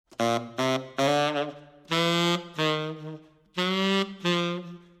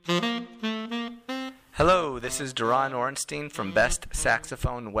Hello, this is Duran Ornstein from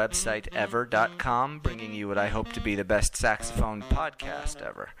BestSaxophoneWebsiteEver.com, bringing you what I hope to be the best saxophone podcast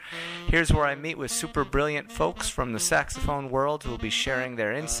ever. Here's where I meet with super brilliant folks from the saxophone world who will be sharing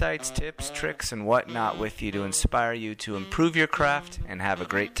their insights, tips, tricks, and whatnot with you to inspire you to improve your craft and have a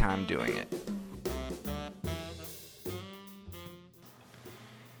great time doing it.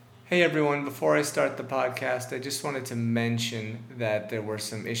 Hey everyone, before I start the podcast, I just wanted to mention that there were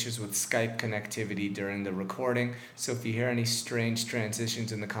some issues with Skype connectivity during the recording. So if you hear any strange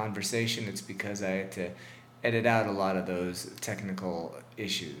transitions in the conversation, it's because I had to edit out a lot of those technical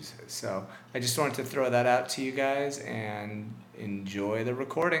issues. So I just wanted to throw that out to you guys and enjoy the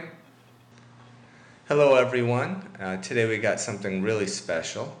recording. Hello everyone. Today we got something really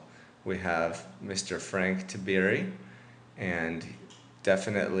special. We have Mr. Frank Tiberi, and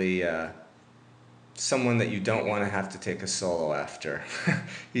definitely someone that you don't want to have to take a solo after.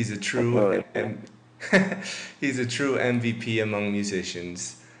 He's a true he's a true MVP among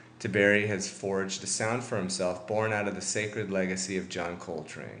musicians. Tiberi has forged a sound for himself born out of the sacred legacy of John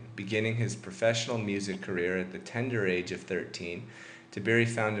Coltrane. Beginning his professional music career at the tender age of 13, Tiberi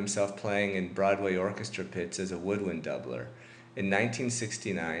found himself playing in Broadway orchestra pits as a woodwind doubler. In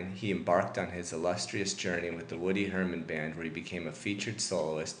 1969, he embarked on his illustrious journey with the Woody Herman Band, where he became a featured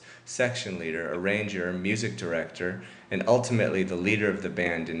soloist, section leader, arranger, music director, and ultimately the leader of the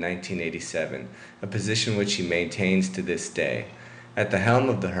band in 1987, a position which he maintains to this day. At the helm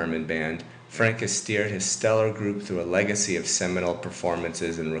of the Herman Band, Frank has steered his stellar group through a legacy of seminal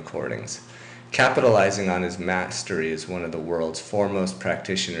performances and recordings. Capitalizing on his mastery as one of the world's foremost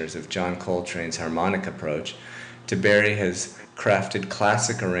practitioners of John Coltrane's harmonic approach, Tiberi has crafted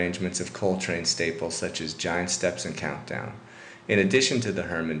classic arrangements of Coltrane staples such as Giant Steps and Countdown. In addition to the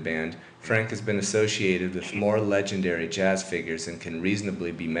Herman Band, Frank has been associated with more legendary jazz figures than can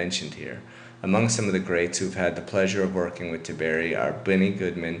reasonably be mentioned here. Among some of the greats who've had the pleasure of working with Tiberi are Benny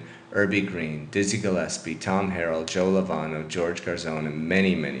Goodman, Irby Green, Dizzy Gillespie, Tom Harrell, Joe Lovano, George Garzone, and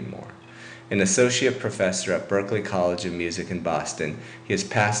many, many more. An associate professor at Berklee College of Music in Boston, he has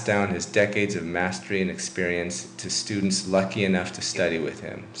passed down his decades of mastery and experience to students lucky enough to study with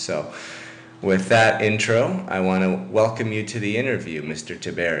him. So, with that intro, I want to welcome you to the interview, Mr.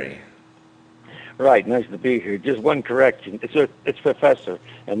 Tiberi. Right, nice to be here. Just one correction. It's professor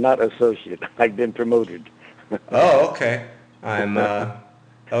and not associate. I've been promoted. Oh, okay. I'm,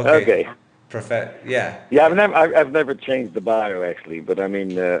 okay. Yeah, I've never changed the bio actually, but I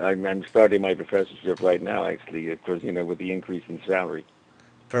mean, I'm starting my professorship right now actually, of course, with the increase in salary.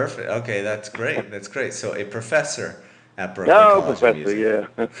 Perfect. Okay, that's great. That's great. So a professor at Berklee College of Music. Yeah.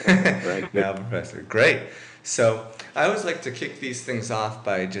 Right. Now professor. Great. So I always like to kick these things off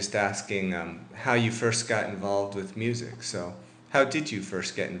by just asking how you first got involved with music. So how did you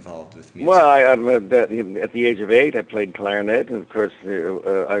first get involved with music? Well, at the age of 8, I played clarinet, and of course,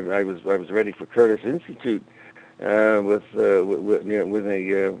 I was ready for Curtis Institute. We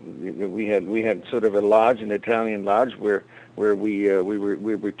had sort of a lodge, an Italian lodge, where we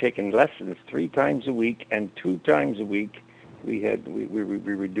were taking lessons 3 times a week, and 2 times a week we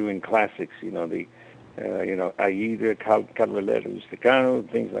were doing classics. Aida, Cavalletto, Staccato,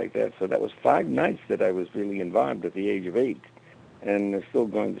 things like that. So that was 5 nights that I was really involved at the age of 8. And still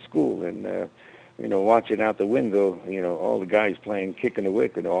going to school and, watching out the window, all the guys playing Kick in the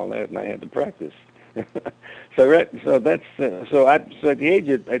Wick and all that, and I had to practice. So at the age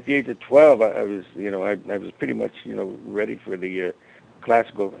of 12, I was pretty much, ready for the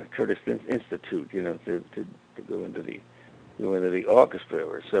classical Curtis Institute, to go into the orchestra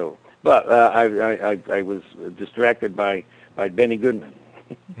or so. But I was distracted by Benny Goodman.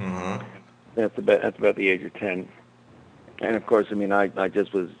 Mm-hmm. That's about the age of 10. And of course, I mean, I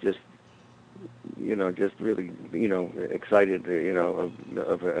just was really, excited,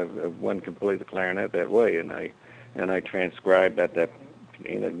 of one can play the clarinet that way, and I transcribed that,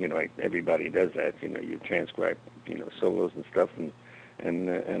 everybody does that, you transcribe, solos and stuff, and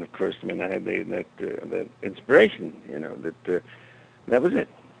of course, I mean, I had that inspiration, that was it.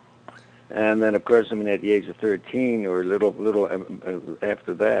 And then, of course, I mean, at the age of 13 or a little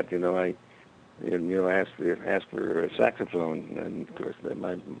after that, I asked for a saxophone, and of course,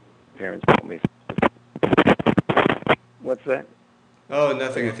 my parents told me. What's that? Oh,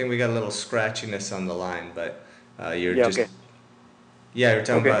 nothing. I think we got a little scratchiness on the line, but you're yeah, just. Okay. Yeah, you're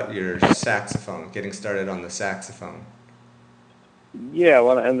talking about your saxophone, getting started on the saxophone. Yeah,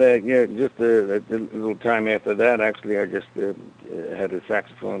 well, and just a little time after that, actually, I just had a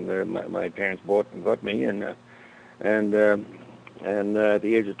saxophone that my parents bought me, and And at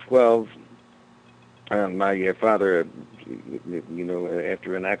the age of 12, my father,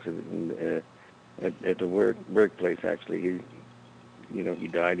 after an accident at the workplace, actually, he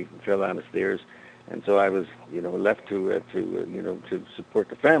died. He fell down the stairs, and so I was, left to support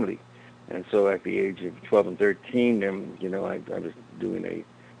the family. And so at the age of 12 and 13, I was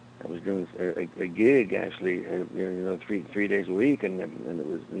doing a gig actually, three days a week, and it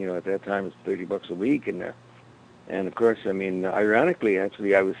was, at that time it was $30 a week, and of course, I mean, ironically,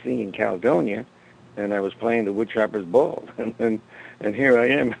 actually, I was singing Caledonia, and I was playing the Woodchopper's Ball, and here I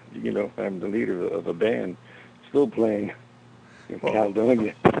am, I'm the leader of a band, still playing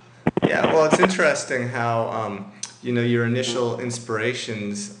Caledonia. Yeah, well, it's interesting how your initial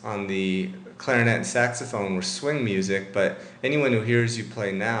inspirations on the clarinet and saxophone were swing music, but anyone who hears you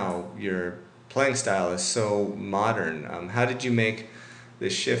play now, your playing style is so modern. How did you make the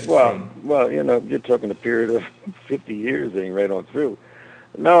shift from? Well, you're talking a period of 50 years, and right on through.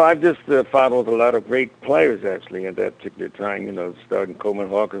 No, I've just followed a lot of great players actually at that particular time. Starting Coleman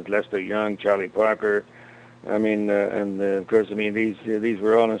Hawkins, Lester Young, Charlie Parker. I mean, of course, I mean these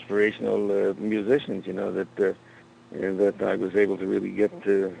were all inspirational musicians. That I was able to really get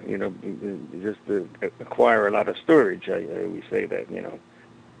to, just to acquire a lot of storage. I always say that,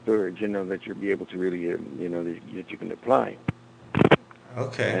 storage, that you'll be able to really, that you can apply.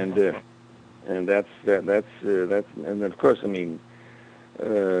 Okay. And that's, and then of course, I mean,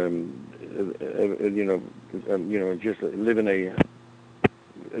 just living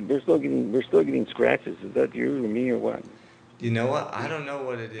we're still getting scratches. Is that you or me or what? You know what? I don't know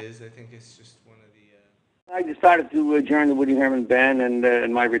what it is. I think it's just one of the. I decided to join the Woody Herman band,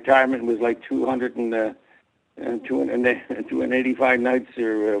 and my retirement was like 285 nights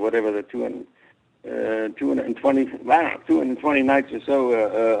or whatever, the 220 nights or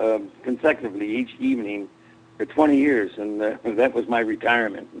so consecutively each evening for 20 years, and that was my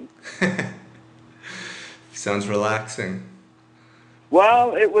retirement. Sounds relaxing.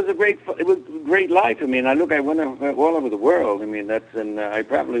 Well, it was a great life. I mean, I went all over the world. I mean, I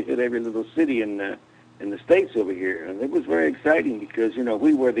probably hit every little city in the States over here, and it was very exciting because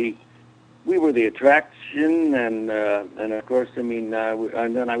we were the attraction, and of course, I mean,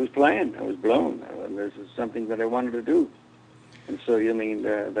 and then I was playing. I was blown. And this is something that I wanted to do, and so I mean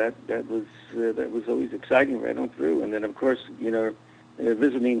that was always exciting right on through. And then of course,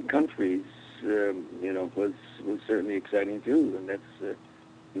 visiting countries, was certainly exciting too, and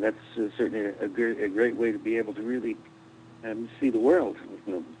that's certainly a great way to be able to really see the world.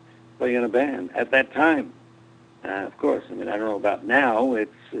 Play in a band at that time. Of course, I mean, I don't know about now.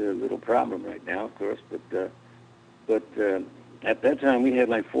 It's a little problem right now, of course, but at that time we had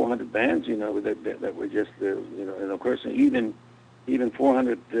like 400 bands, that were just, and of course even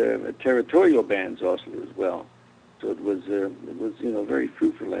 400 territorial bands also as well. So it was very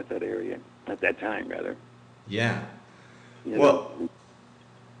fruitful at that area, at that time rather. Yeah. So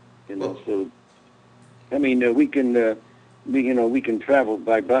I mean, we can. We can travel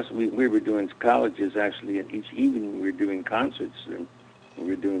by bus. We were doing colleges actually, and each evening we were doing concerts and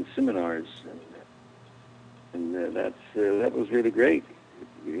we were doing seminars, and that was really great.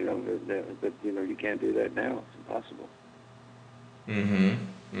 But you can't do that now. It's impossible.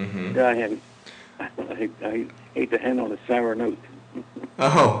 Yeah, I hate to end on a sour note.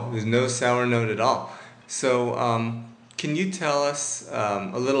 Oh, there's no sour note at all. So, can you tell us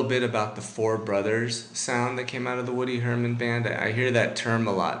a little bit about the Four Brothers sound that came out of the Woody Herman band? I hear that term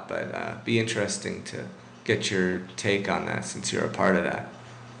a lot, but it'd be interesting to get your take on that since you're a part of that.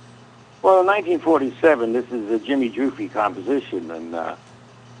 Well, in 1947, this is a Jimmy Druffy composition, and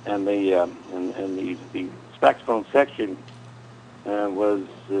the saxophone section was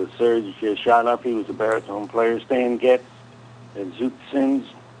Serge Sharloff. He was a baritone player. Stan Getz, and Zoot Sims,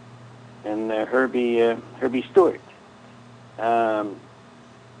 and Herbie Stewart. And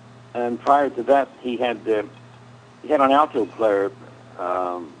prior to that, he had an alto player.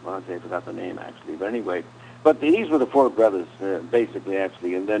 I forgot the name actually, but anyway. But these were the Four Brothers, basically,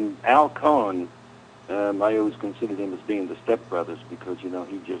 actually. And then Al Cohn, I always considered him as being the Step Brothers because he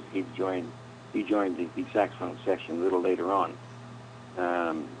joined the saxophone section a little later on.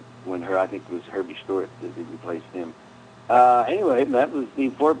 When I think it was Herbie Stewart that replaced him. Anyway, that was the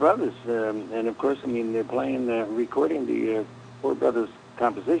Four Brothers, and of course, I mean, they're recording the Four Brothers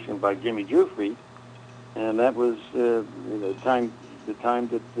composition by Jimmy Druffy, and that was the time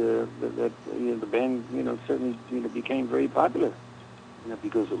that the band certainly became very popular,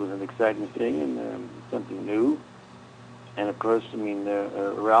 because it was an exciting thing and something new, and of course, I mean,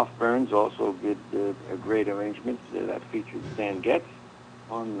 Ralph Burns also did a great arrangement that featured Stan Getz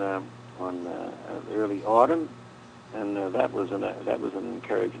on Early Autumn. and that was an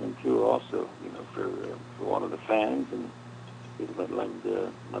encouragement too, also, for all of the fans and people that loved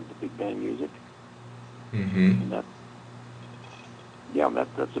the big band music. Mm-hmm. And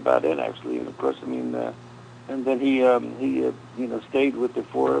that's about it actually. And of course, and then he stayed with the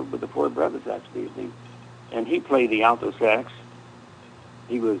four brothers actually. And he played the alto sax.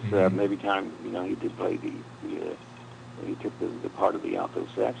 He was Mm-hmm. every time he did play he took the part of the alto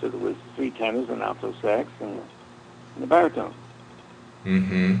sax. So there was three tenors, an alto sax, and the baritone.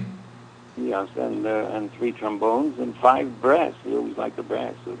 Mm-hmm. Yes, and three trombones and five brass. He always liked the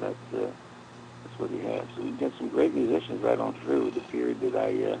brass, so that's what he had. So we got some great musicians right on through the period that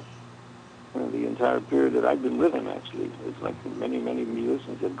the entire period that I've been with him. Actually, it's like many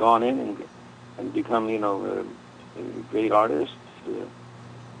musicians have gone in and become great artists,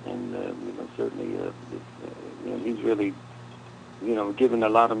 and certainly he's really given a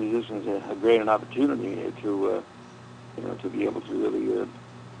lot of musicians a great opportunity to be able to really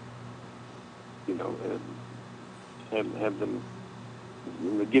have them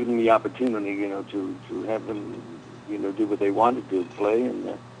give them the opportunity to have them do what they wanted to play, and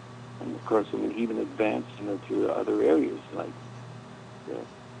of course even advance to other areas like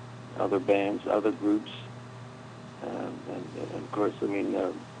other bands, other groups, and of course he's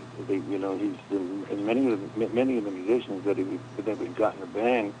and many of the musicians that we've got in the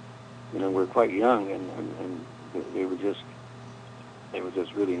band were quite young, and they were just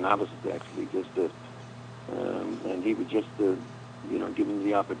really novices actually, and he would just give them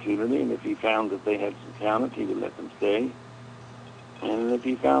the opportunity, and if he found that they had some talent, he would let them stay, and if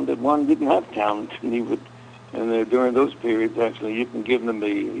he found that one didn't have talent, he would. And during those periods, actually, you can give them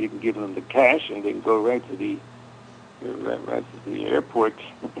the cash, and they can go right to the airport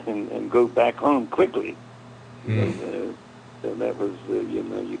and go back home quickly. So that was you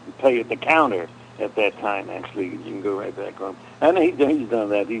can pay at the counter at that time. Actually, you can go right back home. And he's done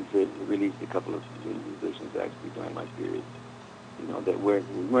that. He's released a couple of musicians actually during my period. That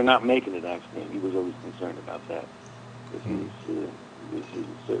we're not making it actually. And he was always concerned about that. But he was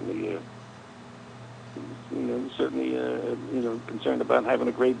certainly. Concerned about having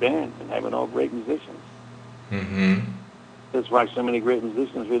a great band and having all great musicians. Mm-hmm. That's why so many great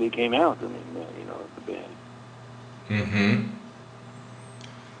musicians really came out. The band. Mm-hmm.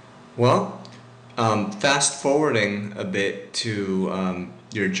 Well, fast forwarding a bit to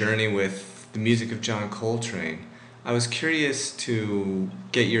your journey with the music of John Coltrane, I was curious to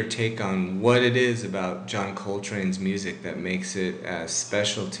get your take on what it is about John Coltrane's music that makes it as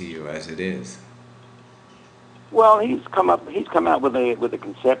special to you as it is. Well, he's come out with a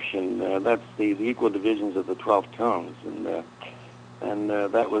conception that's the equal divisions of the 12 tones, and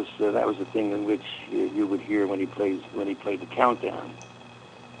that was the thing in which you would hear when he played the countdown,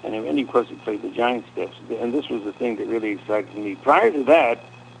 and of course he played the giant steps, and this was the thing that really excited me. Prior to that,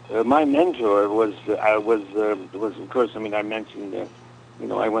 my mentor was of course I mentioned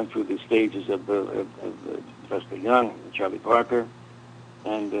I went through the stages of Lester Young, Charlie Parker.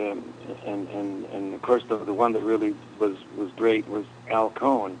 And of course the one that really was great was Al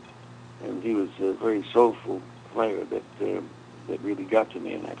Cohn, and he was a very soulful player that really got to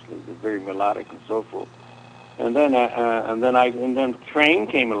me, and actually was very melodic and soulful. And then Train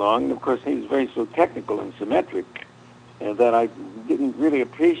came along, and of course he was very so technical and symmetric, that I didn't really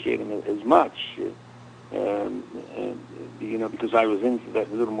appreciate him as much, because I was into that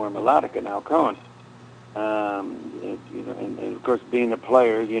a little more melodic in Al Cohn. And of course, being a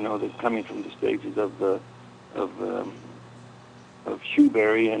player, that's coming from the stages of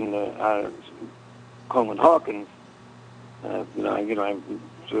Shoeberry and Coleman Hawkins, I'm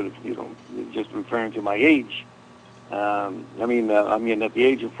sort of, just referring to my age. At the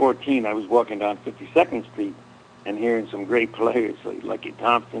age of 14, I was walking down 52nd Street and hearing some great players like Lucky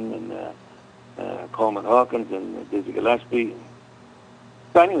Thompson and Coleman Hawkins and Dizzy Gillespie.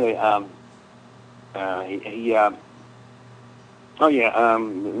 So anyway,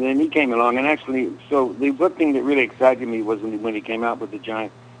 then he came along, and actually, so the one thing that really excited me was when he came out with the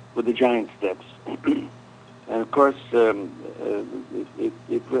giant steps, and of course, it's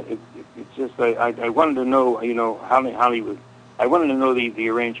just I wanted to know, how he was. I wanted to know the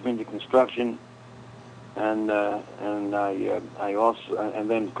arrangement, the construction, and I also, and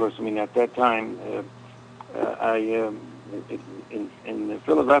then of course, at that time, in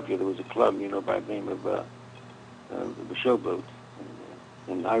Philadelphia there was a club, by the name of the Showboat,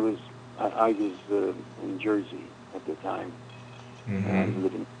 and I was in Jersey at the time.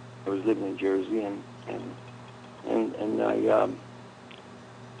 Mm-hmm. I was living in Jersey, and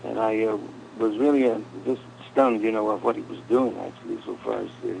I was really just stunned, of what he was doing actually, so far as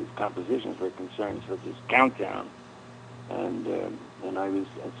his compositions were concerned, such as Countdown.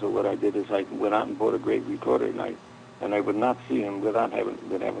 So what I did is I went out and bought a great recorder, and I would not see him without having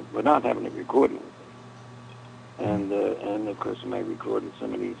it recorded with him. And of course I recorded so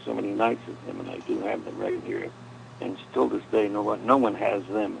many nights with him, and I do have them right here. And still this day, no one has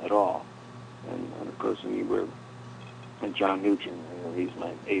them at all. And of course, and John Nugent, he's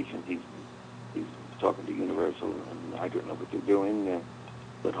my agent. He's talking to Universal, and I don't know what they're doing.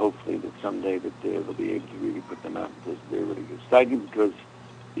 But hopefully that someday that they'll be able to really put them out, because they're really exciting, because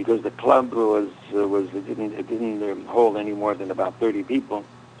the club it didn't hold any more than about 30 people,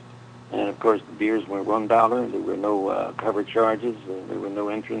 and of course the beers were $1. There were no cover charges, there were no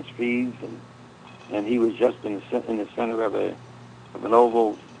entrance fees, and he was just in the center of an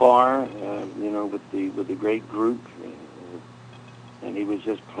oval bar, with the great group, and he was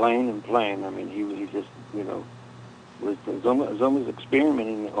just playing and playing. I mean, he just was almost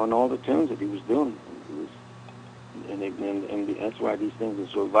experimenting on all the tunes that he was doing. And that's why these things are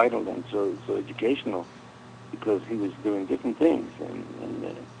so vital and so educational, because he was doing different things,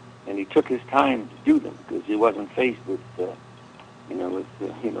 and he took his time to do them, because he wasn't faced with 4,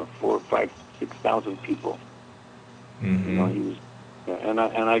 5, 6,000 people. Mm-hmm. He was, and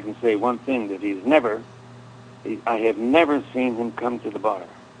I can say one thing, that I have never seen him come to the bar,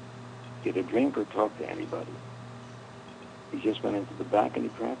 get a drink, or talk to anybody. He just went into the back and he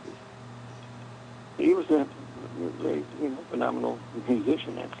practiced. He was a very, phenomenal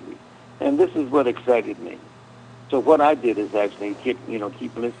musician, actually. And this is what excited me. So what I did is actually keep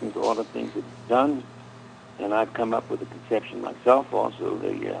listening to all the things that he's done, and I've come up with a conception myself also,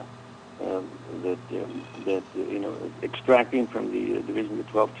 extracting from the division of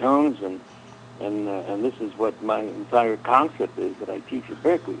 12 tones, and this is what my entire concept is that I teach at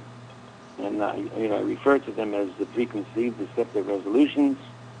Berklee. And I refer to them as the preconceived deceptive resolutions,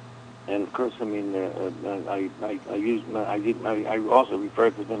 and of course, I also refer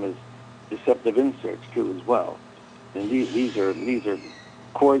to them as deceptive inserts too, as well. And these are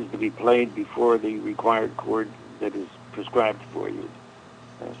chords to be played before the required chord that is prescribed for you.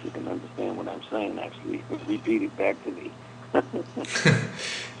 If you can understand what I'm saying, actually repeat it back to me.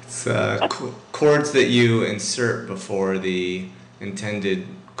 It's chords that you insert before the intended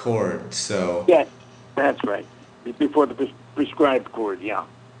chord. So yes, that's right. Before the prescribed chord, yeah.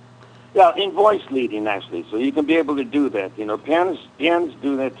 Yeah, in voice leading, actually. So you can be able to do that. Pianists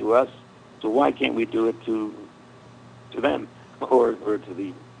do that to us. So why can't we do it to them, or to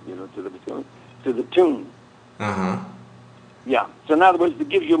the to the tune? Yeah. So in other words, to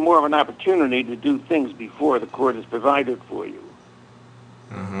give you more of an opportunity to do things before the chord is provided for you.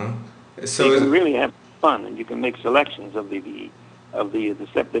 So you can really have fun, and you can make selections of the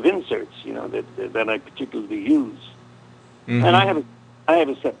deceptive inserts, that I particularly use. Mm-hmm. And I have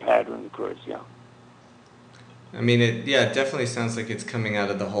a set pattern, of course. Yeah. I mean, it definitely sounds like it's coming out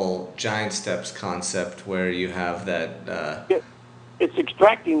of the whole Giant Steps concept, where you have that. It's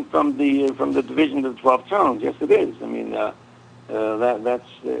extracting from the division of the 12 tones. Yes, it is. I mean, that's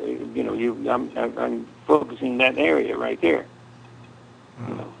I'm focusing that area right there.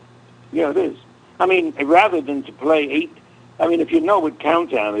 Oh. Yeah, it is. I mean, rather than to play 8. I mean, if you know what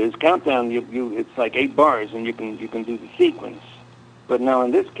countdown is, it's like 8 bars, and you can do the sequence. But now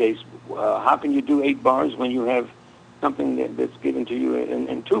in this case, how can you do 8 bars when you have something that's given to you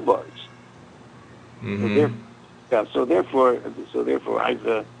in 2 bars? Mm-hmm. So therefore, I've sort of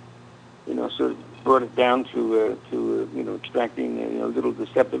brought it down to extracting little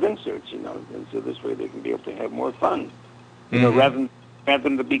deceptive inserts, and so this way they can be able to have more fun, rather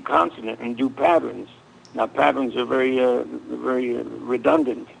than to be consonant and do patterns. Now patterns are very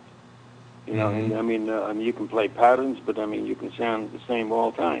redundant, and I mean you can play patterns, but I mean you can sound the same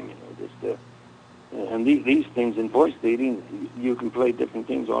all the time, and these things in voice leading, you can play different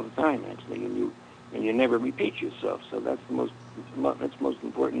things all the time, actually, and you never repeat yourself. So that's the most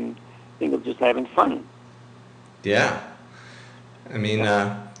important thing of just having fun. Yeah, I mean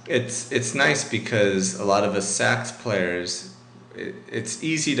it's nice, because a lot of us sax players, it's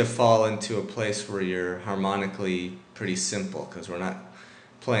easy to fall into a place where you're harmonically pretty simple, because we're not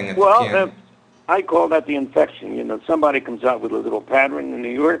playing at the piano. I call that the infection. Somebody comes out with a little pattern in New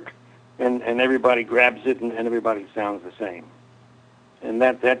York, and everybody grabs it, and everybody sounds the same. And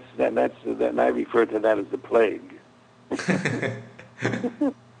that's I refer to that as the plague.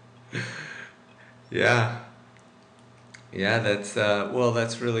 Yeah, that's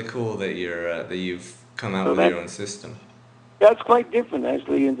really cool that you've come out with your own system. That's quite different,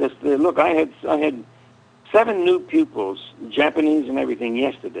 actually. And just look, I had 7 new pupils, Japanese and everything,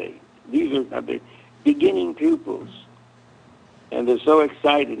 yesterday. These are the beginning pupils, and they're so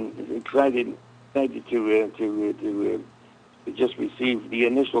excited to just receive the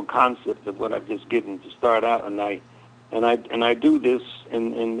initial concept of what I've just given to start out, and I do this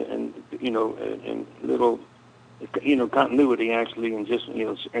in little continuity actually, and just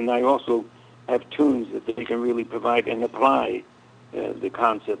and I also have tunes that they can really provide and apply the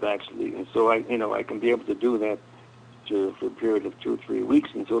concept actually, and so I can be able to do that for a period of 2 or 3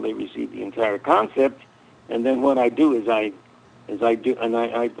 weeks until they receive the entire concept, and then what I do is I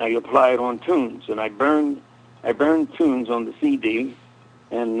apply it on tunes, and I burn tunes on the CD,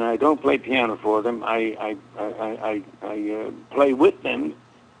 and I don't play piano for them. I play with them,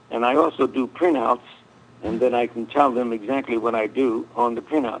 and I also do printouts, and then I can tell them exactly what I do on the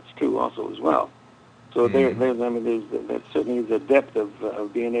printouts too, also as well. So there's that certainly is a depth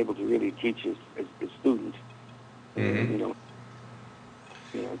of being able to really teach a student. Mm-hmm.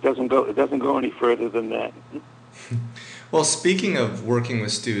 It doesn't go any further than that. Well, speaking of working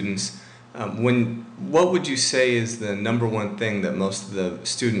with students, what would you say is the number one thing that most of the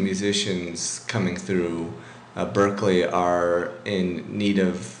student musicians coming through Berklee are in need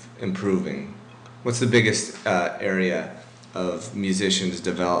of improving? What's the biggest area of musicians'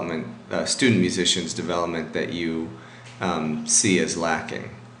 development, student musicians' development, that you see as lacking?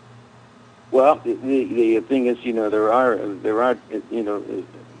 Well, the thing is, there are the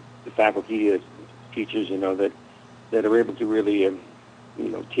faculty teachers, that are able to really,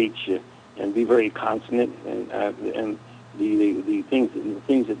 teach and be very consonant, and the things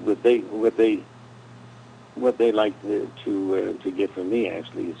that what they like to get from me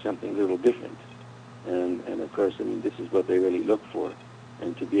actually is something a little different, and of course, this is what they really look for,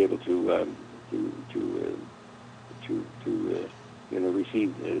 and to be able to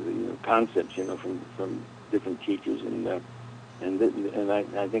receive concepts from different teachers, and I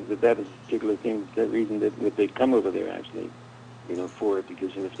think that is a particular thing, the reason that they come over there actually, for it,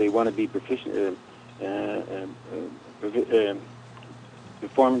 because if they want to be proficient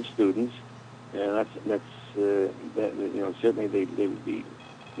performance students, certainly they would be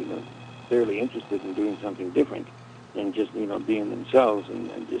fairly interested in doing something different than just being themselves,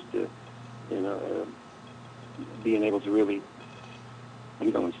 and just being able to really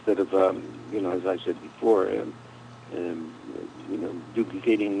instead of as I said before,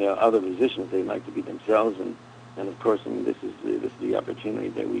 duplicating other musicians, they like to be themselves, and of course, this is the opportunity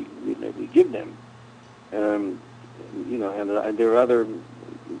that we give them. And there are other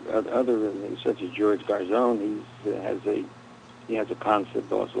such as George Garzone. He has a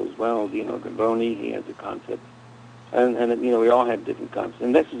concept also as well. Dino Gamboni, he has a concept, and we all have different concepts,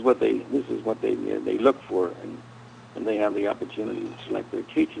 and this is what they look for, and they have the opportunity to select their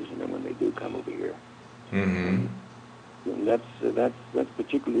teachers, when they do come over here. Mm-hmm. And that's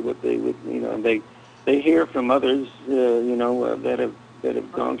particularly what they would, and they hear from others, that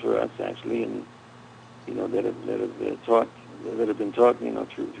have gone through us actually, and that have been taught,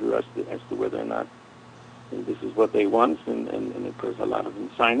 through us as to whether or not this is what they want, and of course a lot of them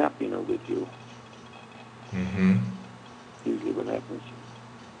sign up, with you. Mm-hmm. Usually what happens.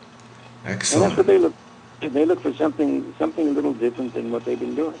 Excellent. And that's what they look. They look for something a little different than what they've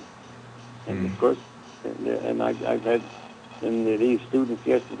been doing. And of course, and I've had, and these students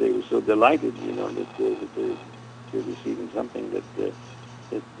yesterday were so delighted, that they're receiving something that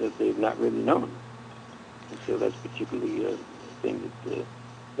they've not really known. And so that's particularly a thing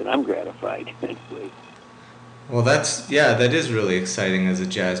that I'm gratified anyway. Well, that is really exciting as a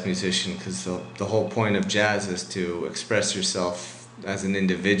jazz musician, because the whole point of jazz is to express yourself as an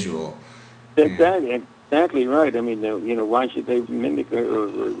individual. Exactly right. I mean, why should they mimic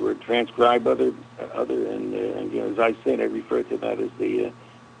or transcribe other? And as I said, I refer to that as the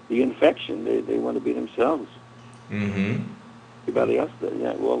infection. They want to be themselves. Mm-hmm. Everybody else does.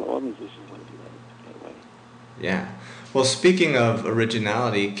 Yeah, well, all musicians want to do that way. Yeah. Well, speaking of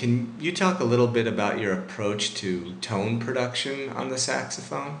originality, can you talk a little bit about your approach to tone production on the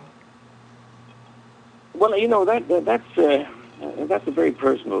saxophone? Well, that's a very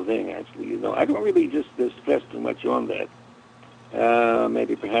personal thing, actually. I don't really just stress too much on that.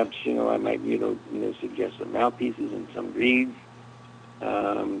 Maybe perhaps, I might, suggest some mouthpieces and some reeds.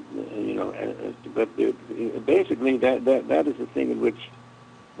 But basically that is the thing in which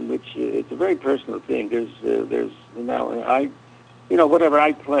it's a very personal thing. There's whatever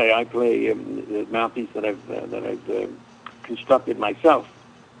I play the mouthpiece that I've constructed myself.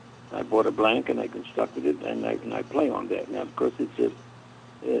 I bought a blank and I constructed it, and I play on that. Now, of course, it's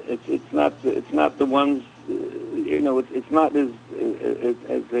not the ones, it's not as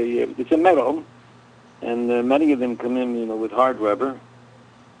it's a metal, and many of them come in, with hard rubber,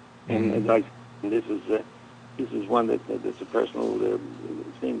 and this is one that's a personal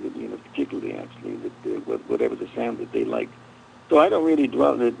thing that, particularly actually, that whatever the sound that they like So I don't really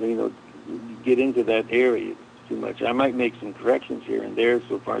get into that area too much. I might make some corrections here and there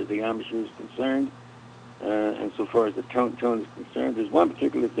so far as the embouchure is concerned, and so far as the tone is concerned. There's one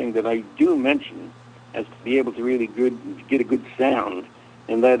particular thing that I do mention as to be able to really get a good sound,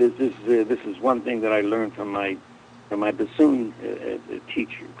 and that is this. This is one thing that I learned from my bassoon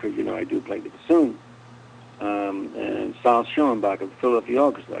teacher, because I do play the bassoon. And Saul Schoenbach of the Philadelphia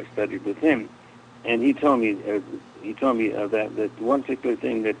Orchestra, I studied with him, and he told me that one particular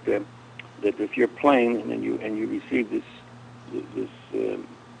thing that if you're playing and you receive this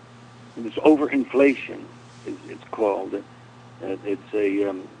overinflation, it's called.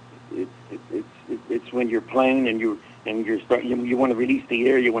 It's when you're playing and you want to release the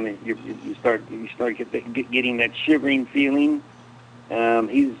air. You start getting that shivering feeling.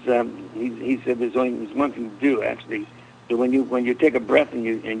 He said there's one thing to do actually. So when you take a breath and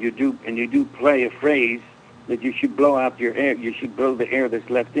you do play a phrase, that you should blow out your air. You should blow the air that's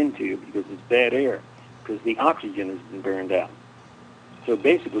left into you, because it's bad air, because the oxygen has been burned out. So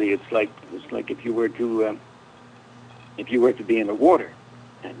basically, it's like if you were to be in the water,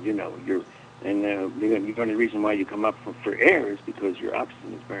 and the only reason why you come up for air is because your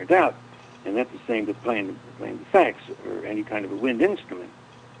oxygen is burned out, and that's the same with playing the sax or any kind of a wind instrument.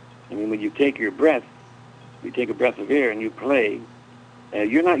 I mean, when you take a breath of air and you play,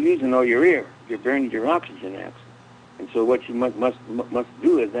 you're not using all your air. You're burning your oxygen out. And so what you must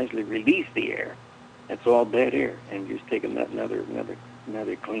do is actually release the air. That's all bad air, and you just take another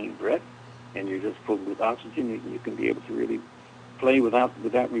clean breath, and you're just full with oxygen. You can be able to really play without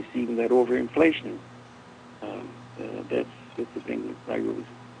receiving that overinflation. That's the thing that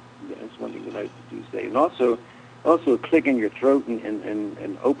that's one thing that I do say. And also clicking your throat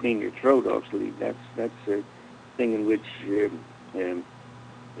and opening your throat. Actually, that's a thing in which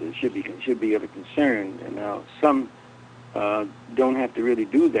should be of a concern. And now some don't have to really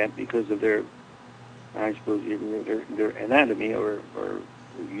do that because of their, I suppose, their anatomy, or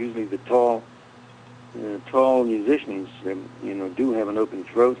usually the tall musicians, do have an open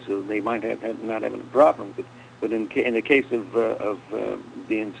throat, so they might have not having a problem. But in the case of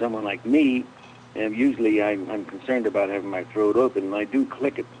being someone like me, usually I'm concerned about having my throat open, and I do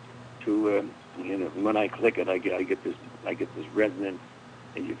click it to, when I click it, I get this resonance.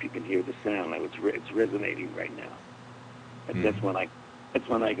 And if you can hear the sound, it's resonating right now. That's when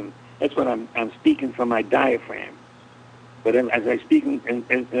I'm speaking from my diaphragm. But as I speak and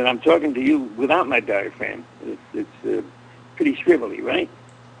I'm talking to you without my diaphragm, it's pretty shrivelly, right?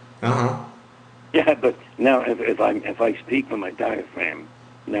 Yeah, but now if I speak from my diaphragm,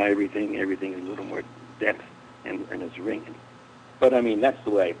 now everything is a little more depth and it's ringing. But I mean, that's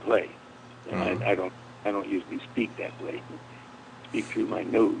the way I play. And I don't usually speak that way. Speak through my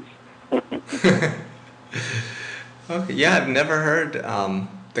nose. Okay, yeah, I've never heard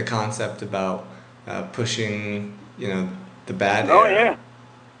the concept about pushing, the bad air. Oh yeah.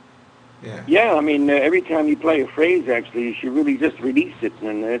 Yeah. Yeah, I mean, every time you play a phrase, actually, you should really just release it,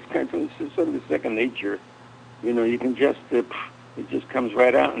 and it's sort of the second nature. You can just it just comes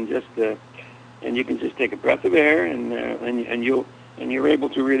right out, and you can just take a breath of air, and you're able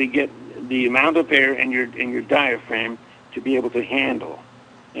to really get the amount of air in your diaphragm to be able to handle,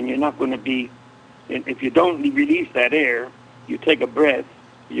 and you're not going to be. And if you don't release that air, you take a breath,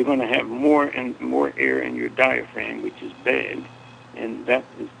 you're going to have more and more air in your diaphragm, which is bad, and that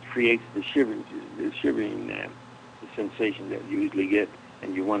creates the shivering sensation that you usually get,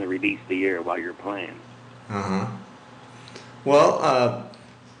 and you want to release the air while you're playing. Well,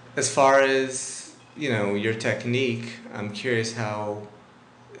 as far as your technique, I'm curious how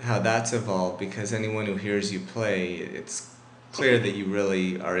that's evolved, because anyone who hears you play, it's clear that you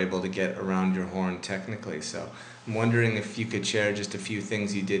really are able to get around your horn technically. So I'm wondering if you could share just a few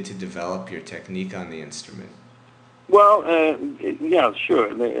things you did to develop your technique on the instrument. Well, yeah,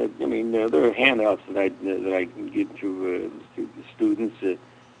 sure. I mean, there are handouts that I give to the students,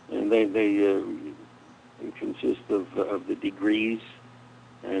 and they consist of the degrees,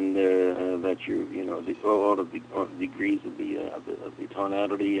 and that all of the degrees of the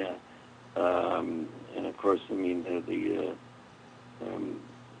tonality, and of course, I mean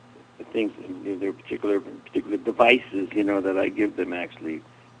the things, there are particular devices, that I give them actually,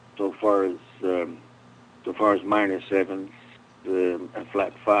 so far as minor sevens,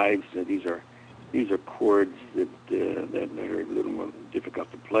 flat fives. These are chords that are a little more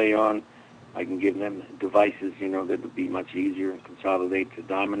difficult to play on. I can give them devices, that would be much easier and consolidate to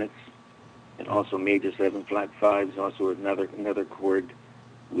dominants, and also major seven flat fives. Also another chord,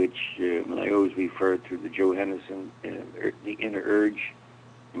 which I always refer to the Joe Henderson, the inner urge.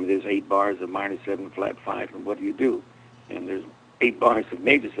 I mean, there's 8 bars of minor seven flat five, and what do you do? And there's 8 bars of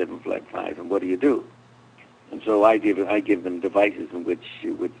major 7 flat 5, and what do? And so I give them devices in which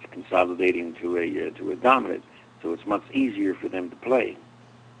consolidate into a dominant, so it's much easier for them to play.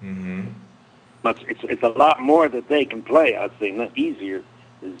 Mm-hmm. It's a lot more that they can play. I'd say not easier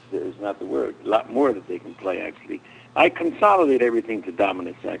is not the word. A lot more that they can play actually. I consolidate everything to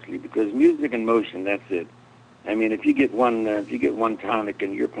dominance actually, because music and motion, that's it. I mean, if you get one tonic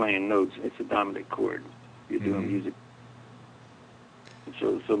and you're playing notes, it's a dominant chord. You're doing music.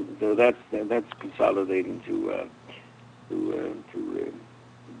 So that's consolidating to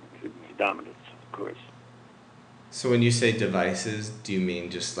dominance, of course. So when you say devices, do you mean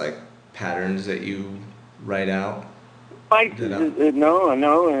just like patterns that you write out? Devices the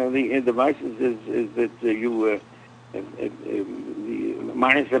devices is that the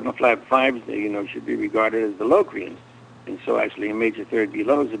minor 7 flat 5s, should be regarded as the Locrians. And so actually a major third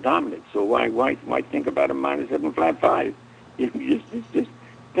below is a dominant. So why think about a minor 7 flat 5? You just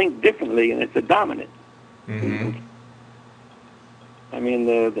think differently, and it's a dominant. Mm-hmm. I mean,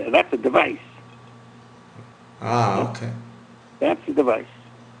 that's a device. Ah, okay. That's a device.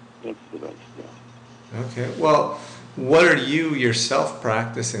 That's a device, yeah. Okay. Well, what are you yourself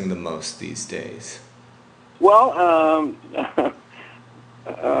practicing the most these days? Well,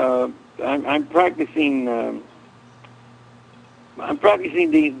 I'm practicing. I'm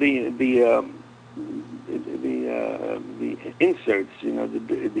practicing the inserts. The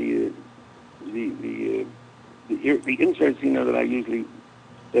inserts.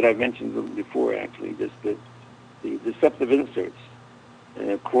 That I mentioned before. Actually, just the deceptive inserts.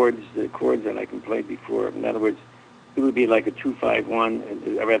 The chords that I can play before. In other words, it would be like a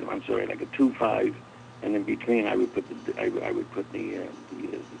 2-5-1, like a 2-5, and in between I would put the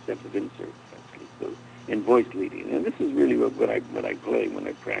deceptive inserts actually. So in voice leading, and this is really what I play when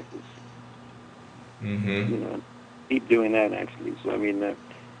I practice. Mm-hmm. Keep doing that actually. So I mean, that's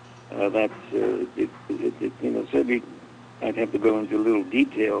certainly I'd have to go into a little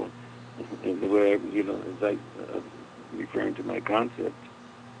detail where as I referring to my concept.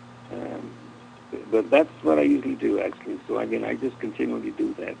 But that's what I usually do, actually. So, I mean, I just continually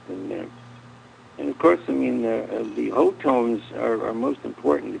do that. And of course, I mean, the whole tones are most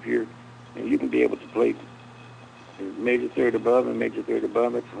important. If you can be able to play major third above and major third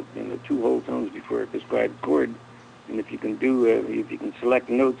above, it's 2 whole tones before a prescribed chord. And if you can select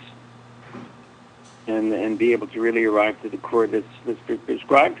notes and be able to really arrive to the chord that's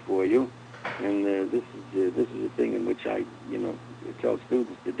prescribed for you, and this is a thing in which I tell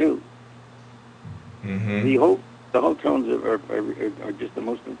students to do. Mm-hmm. The whole tones are just the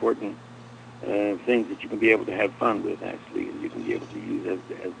most important things that you can be able to have fun with, actually, and you can be able to use as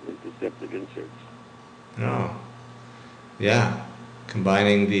deceptive inserts. Oh, yeah.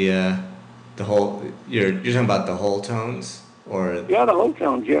 Combining the whole. You're talking about the whole tones, or yeah, the whole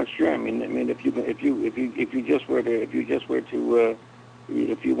tones. Yeah, sure. I mean, if you just were to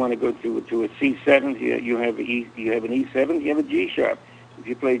if you want to go to a C7, you have an E7, you have a G sharp. If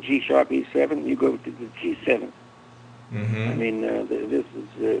you play G sharp E7, you go to the G7. Mm-hmm. I mean, this is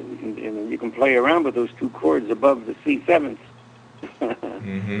you can play around with those 2 chords above the C7s.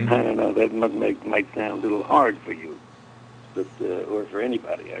 Mm-hmm. I don't know, that might sound a little hard for you, but or for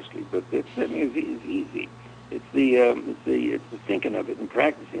anybody actually. But it's easy. It's the thinking of it and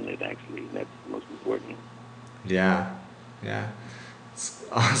practicing it actually. That's the most important. Yeah. It's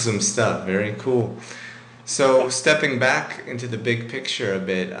awesome stuff. Very cool. So stepping back into the big picture a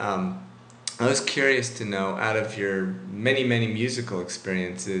bit, I was curious to know, out of your many, many musical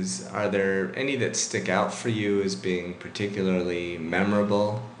experiences, are there any that stick out for you as being particularly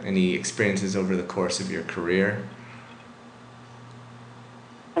memorable? Any experiences over the course of your career?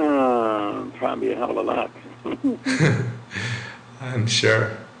 Probably a hell of a lot. I'm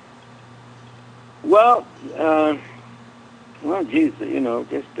sure. Well, geez,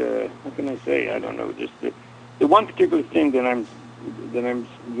 just what can I say? I don't know. Just the one particular thing that I'm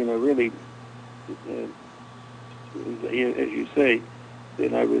really, as you say,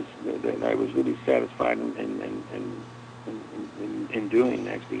 that I was really satisfied in doing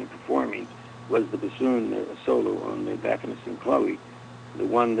actually in performing was the bassoon solo on the Daphnis and Chloe, the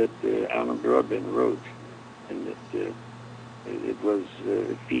one that Alan Broadbent wrote, and that it was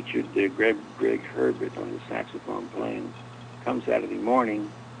featured Greg Herbert on the saxophone playing Come Saturday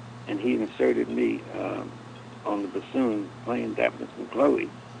Morning, and he inserted me on the bassoon playing Daphnis and Chloe,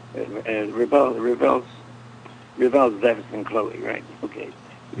 Ravel's Daphnis and Chloe, right? Okay,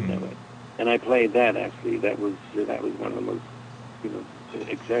 that way. And I played that actually. That was one of the most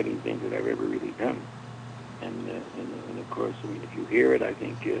exciting things that I've ever really done. And of course, I mean, if you hear it, I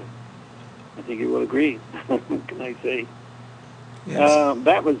think you will agree. What can I say? Yes.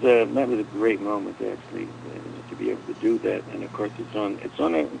 That was a great moment actually to be able to do that. And of course, it's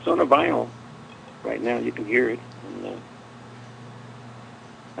on a vinyl right now. You can hear it.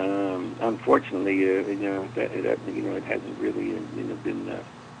 And, unfortunately, it hasn't really been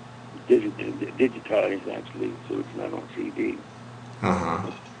digitized actually, so it's not on CD. Uh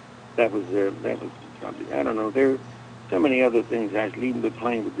huh. That was probably, I don't know. There are so many other things actually. Even with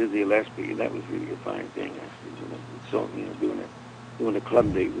playing with Dizzy Gillespie, that was really a fine thing actually. So doing a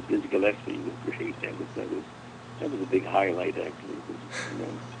club date with Dizzy Gillespie was great. That was a big highlight actually.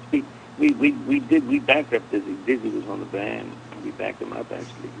 You know, we backed up Dizzy. Dizzy was on the band. We backed him up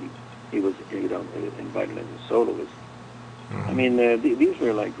actually. He was invited as a soloist. I Uh-huh. mean, these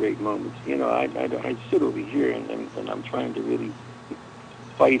were like great moments. I sit over here and I'm trying to really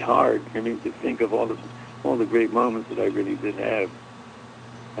fight hard. I mean, to think of all the great moments that I really did have.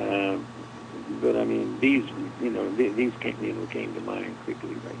 Um, but I mean, these came to mind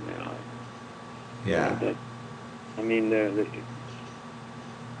quickly right now. Yeah. That I mean,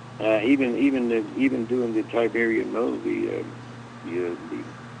 even doing the Tiberian movie, the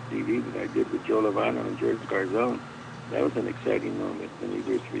CD that I did with Joe Lovano and George Garzone, that was an exciting moment when we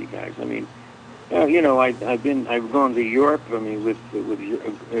were three guys. I mean, I've gone to Europe. I mean, with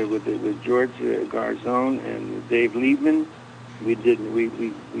George Garzone and Dave Liebman, we did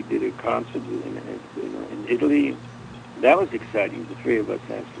a concert in Italy. That was exciting. The three of us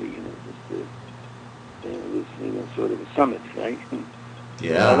actually, just it was sort of a summit, right?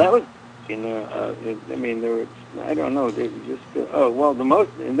 Yeah. That was I mean, there were, I don't know, they just oh well, the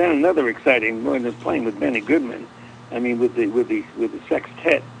most, and then another exciting one is playing with Benny Goodman. I mean, with the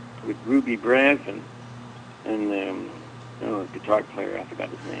sextet with Ruby Brass and oh, guitar player, I forgot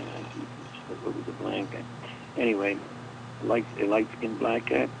his name. What was the blank? Anyway, light skinned black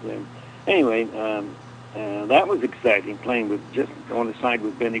cat. Anyway, that was exciting playing with just on the side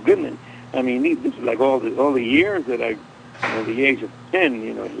with Benny Goodman. I mean, this is like all the years that I, the age of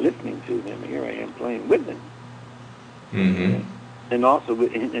 10, listening to them. Here I am playing with them, Mm-hmm. and also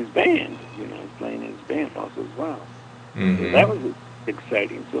in his band. Playing in his band also as well. So Mm-hmm. that was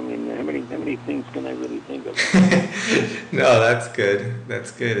exciting. So I mean, how many things can I really think of right now? No, that's good.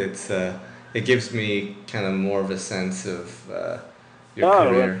 That's good. It gives me kind of more of a sense of your Oh, well,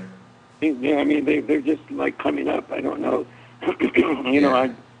 career. yeah, I mean, they're just like coming up. I don't know.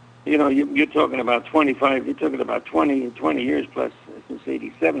 Yeah. You're talking about 25. You're talking about 20 years plus since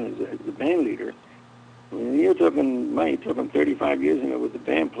 '87 as the band leader. I mean, you're talking 35 years, with the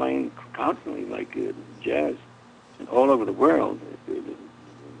band playing constantly like jazz and all over the world.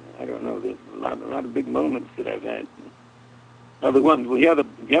 I don't know. There's a lot of big moments that I've had.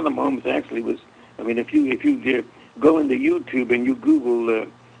 The other moments actually was, I mean, if you go into YouTube and you Google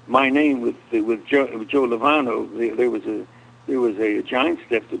my name with Joe Lovano, there was a giant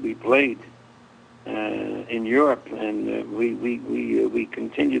step that we played in Europe, and we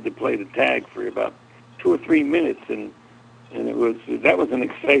continued to play the tag for about 2 or 3 minutes, and that was an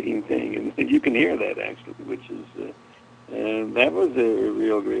exciting thing, and you can hear that actually, which is. That was a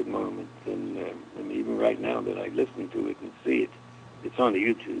real great moment, and even right now that I listen to it and see it, it's on the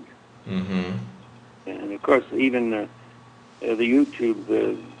YouTube. Mm-hmm. And of course, even the YouTube,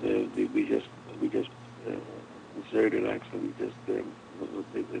 we just uh, inserted actually just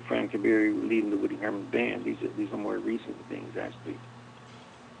with Frank Kabiri leading the Woody Herman band. These are more recent things actually.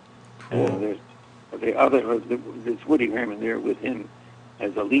 Cool. There's there's Woody Herman there with him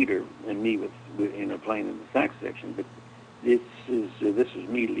as a leader, and me with playing in the sax section. But this is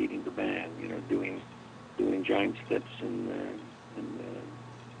me leading the band, doing giant steps and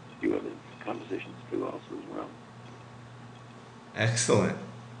a few other compositions too, also as well. Excellent.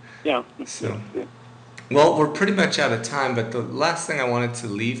 Yeah, So, that's good. well, we're pretty much out of time, but the last thing I wanted to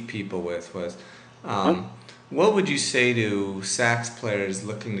leave people with was, Huh? what would you say to sax players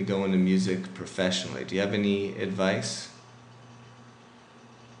looking to go into music professionally? Do you have any advice?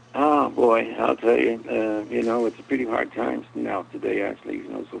 Oh boy, I'll tell you. It's a pretty hard times now today, actually.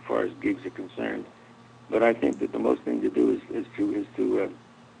 So far as gigs are concerned. But I think that the most thing to do is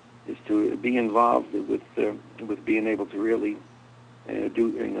to be involved with being able to really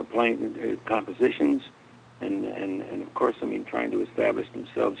do playing compositions and of course I mean trying to establish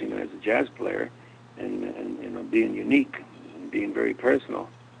themselves as a jazz player and being unique and being very personal.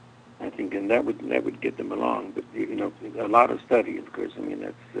 I think and that would get them along. But a lot of study, of course. I mean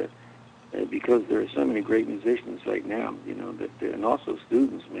that's because there are so many great musicians right now. That and also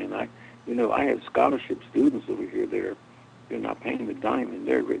students. Man, I have scholarship students over here. They're not paying the dime, and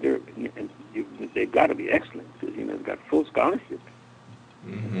they've got to be excellent because they've got full scholarships.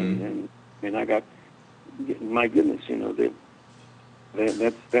 Mm-hmm. And I got, my goodness, That's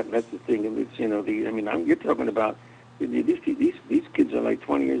the thing. And it's, you're talking about these kids are like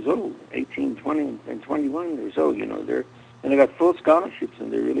 20 years old, 18, 20, and 21 years old. They got full scholarships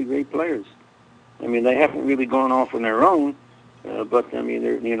and they're really great players. I mean, they haven't really gone off on their own, but I mean,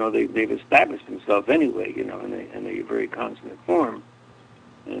 they've established themselves anyway. In a very consummate form.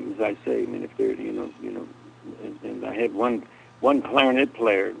 And as I say, I mean, if they're and I had one clarinet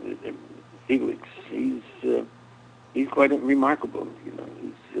player, Felix. He's quite remarkable.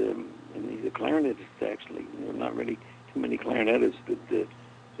 And he's a clarinetist actually. Not really too many clarinetists, but the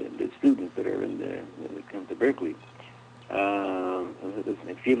students that are that come to Berklee.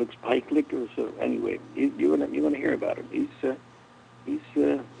 Felix Pikelick or so. Anyway, you're gonna hear about him. He's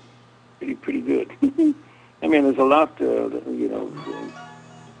pretty good. I mean, there's a lot. There's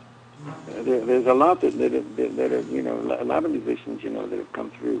a lot that are a lot of musicians that have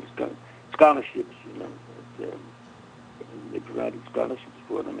come through scholarships. They provided scholarships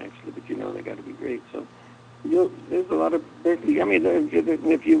for them actually, but they got to be great. So there's a lot of Berklee. I mean,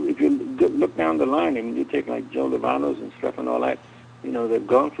 if you look down the line, I mean, you take like Joe Lavanos and stuff and all that. They've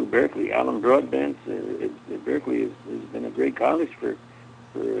gone through Berklee. Alan Broadbent, Berklee has been a great college for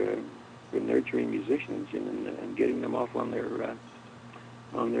nurturing musicians and getting them off on their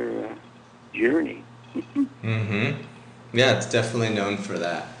journey. Mm-hmm. Yeah, it's definitely known for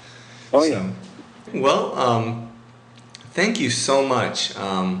that. Oh, yeah. Well, thank you so much.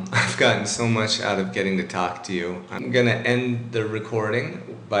 I've gotten so much out of getting to talk to you. I'm going to end the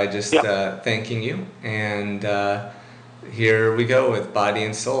recording by just thanking you. And here we go with Body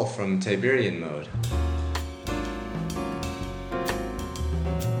and Soul from Tiberian Mode.